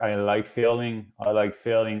I like failing. I like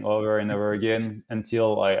failing over and over again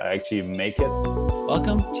until I actually make it.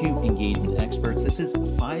 Welcome to Engagement Experts. This is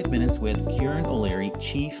 5 Minutes with Kieran O'Leary,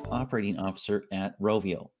 Chief Operating Officer at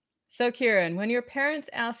Rovio. So, Kieran, when your parents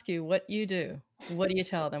ask you what you do, what do you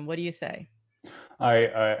tell them? What do you say?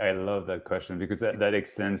 I love that question because that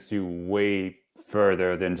extends to way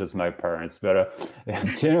further than just my parents. But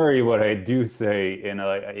generally, what I do say, and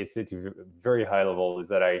I say to very high level, is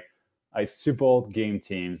that I support game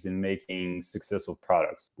teams in making successful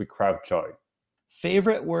products. We craft joy.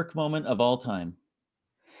 Favorite work moment of all time?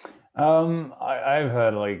 I've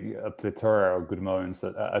had like a plethora of good moments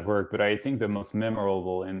at work, but I think the most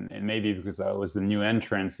memorable, and maybe because I was the new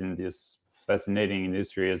entrant in this fascinating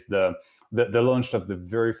industry, is the launch of the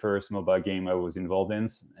very first mobile game I was involved in,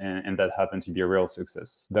 and that happened to be a real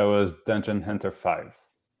success. That was Dungeon Hunter 5.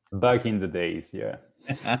 Back in the days, yeah.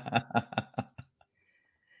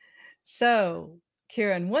 So,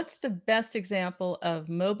 Kieran, what's the best example of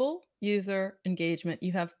mobile user engagement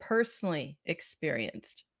you have personally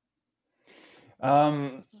experienced?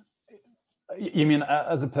 Um, you mean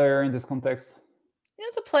as a player in this context?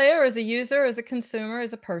 As a player, as a user, as a consumer,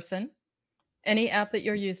 as a person, any app that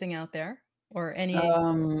you're using out there or any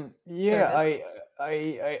Yeah, service?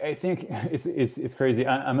 I think it's crazy.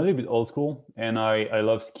 I'm a little bit old school, and I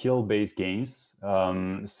love skill-based games.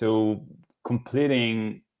 So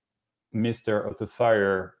completing Mr.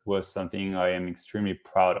 Autofire was something I am extremely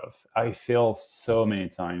proud of. I failed so many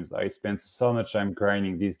times. I spent so much time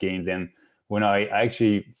grinding these games, and when I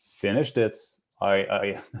actually finished it,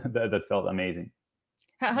 I that felt amazing.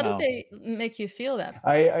 How did Wow. they make you feel that?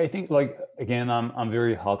 I think like again I'm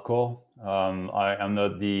very hardcore. I'm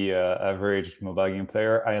not the average mobile game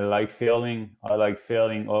player. I like failing. I like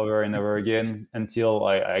failing over and over again until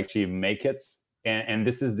I actually make it. And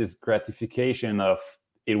this is this gratification of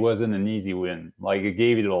it wasn't an easy win. Like I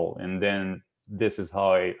gave it all, and then this is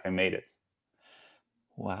how I made it.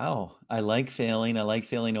 Wow. I like failing. I like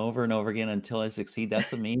failing over and over again until I succeed.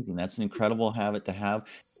 That's amazing. That's an incredible habit to have.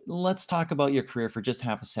 Let's talk about your career for just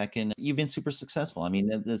half a second. You've been super successful. I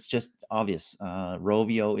mean, that's just obvious.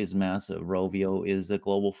 Rovio is massive. Rovio is a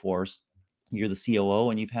global force. You're the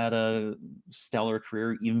COO, and you've had a stellar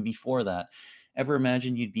career even before that. Ever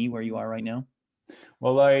imagined you'd be where you are right now?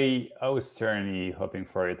 Well, I was certainly hoping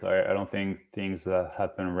for it. I don't think things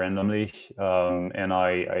happen randomly, and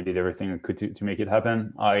I did everything I could to make it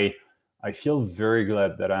happen. I feel very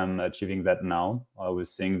glad that I'm achieving that now. I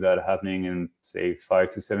was seeing that happening in say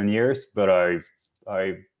 5 to 7 years, but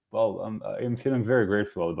I'm feeling very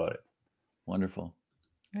grateful about it. Wonderful.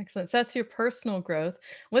 Excellent. So that's your personal growth.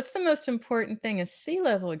 What's the most important thing a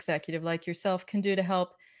C-level executive like yourself can do to help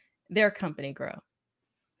their company grow?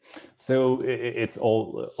 So it's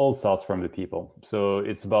all starts from the people. So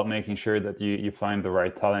it's about making sure that you find the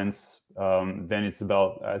right talents. Then it's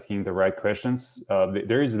about asking the right questions.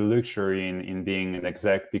 There is a luxury in being an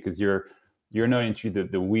exec because you're not into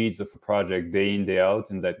the weeds of a project day in day out,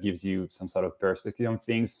 and that gives you some sort of perspective on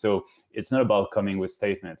things. So it's not about coming with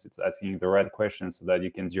statements. It's asking the right questions so that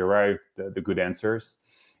you can derive the good answers.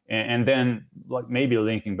 And then like maybe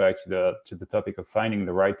linking back to the topic of finding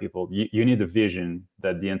the right people, you need a vision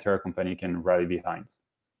that the entire company can rally behind.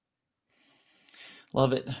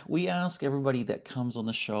 Love it. We ask everybody that comes on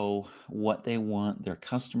the show what they want their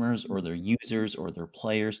customers or their users or their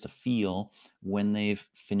players to feel when they've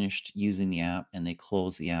finished using the app and they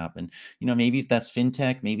close the app. And, maybe that's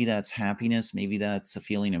fintech, maybe that's happiness, maybe that's a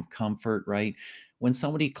feeling of comfort, right? When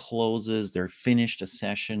somebody closes, they're finished a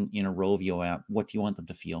session in a Rovio app, what do you want them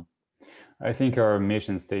to feel? I think our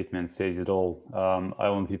mission statement says it all. I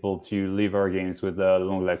want people to leave our games with a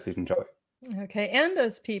long-lasting joy. Okay. And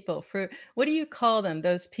those people for what do you call them?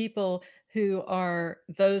 Those people who are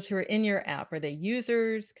those who are in your app. Are they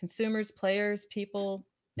users, consumers, players, people,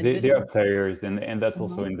 They are individuals? players, and that's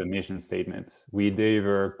also Mhm. in the mission statement. We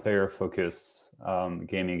deliver player-focused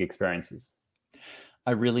gaming experiences.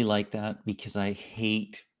 I really like that because I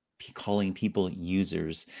hate calling people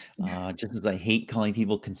users. Just as I hate calling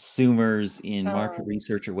people consumers in market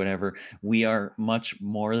research or whatever, we are much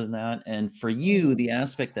more than that. And for you, the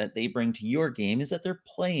aspect that they bring to your game is that they're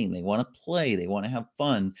playing. They want to play, they want to have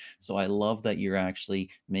fun. So I love that you're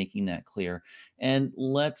actually making that clear. And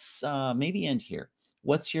let's maybe end here.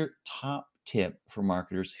 What's your top tip for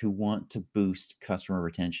marketers who want to boost customer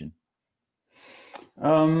retention?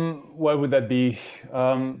 What would that be?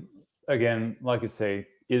 Again, like you say,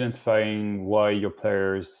 identifying why your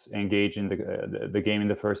players engage in the game in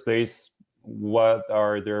the first place. What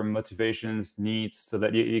are their motivations, needs, so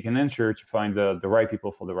that you can ensure to find the right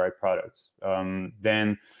people for the right products.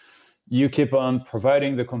 Then You keep on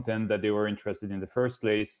providing the content that they were interested in the first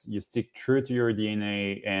place. You stick true to your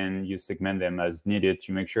DNA, and you segment them as needed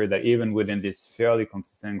to make sure that even within this fairly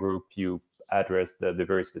consistent group, you address the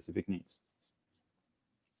very specific needs.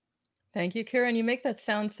 Thank you, Kieran. You make that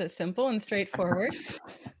sound so simple and straightforward.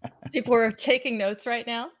 People are taking notes right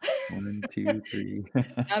now. 1, 2, 3.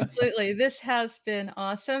 Absolutely. This has been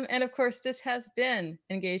awesome. And of course, this has been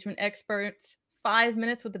Engagement Experts, 5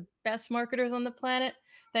 minutes with the best marketers on the planet.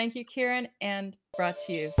 Thank you, Kieran, and brought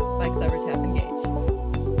to you by Clevertap Engage.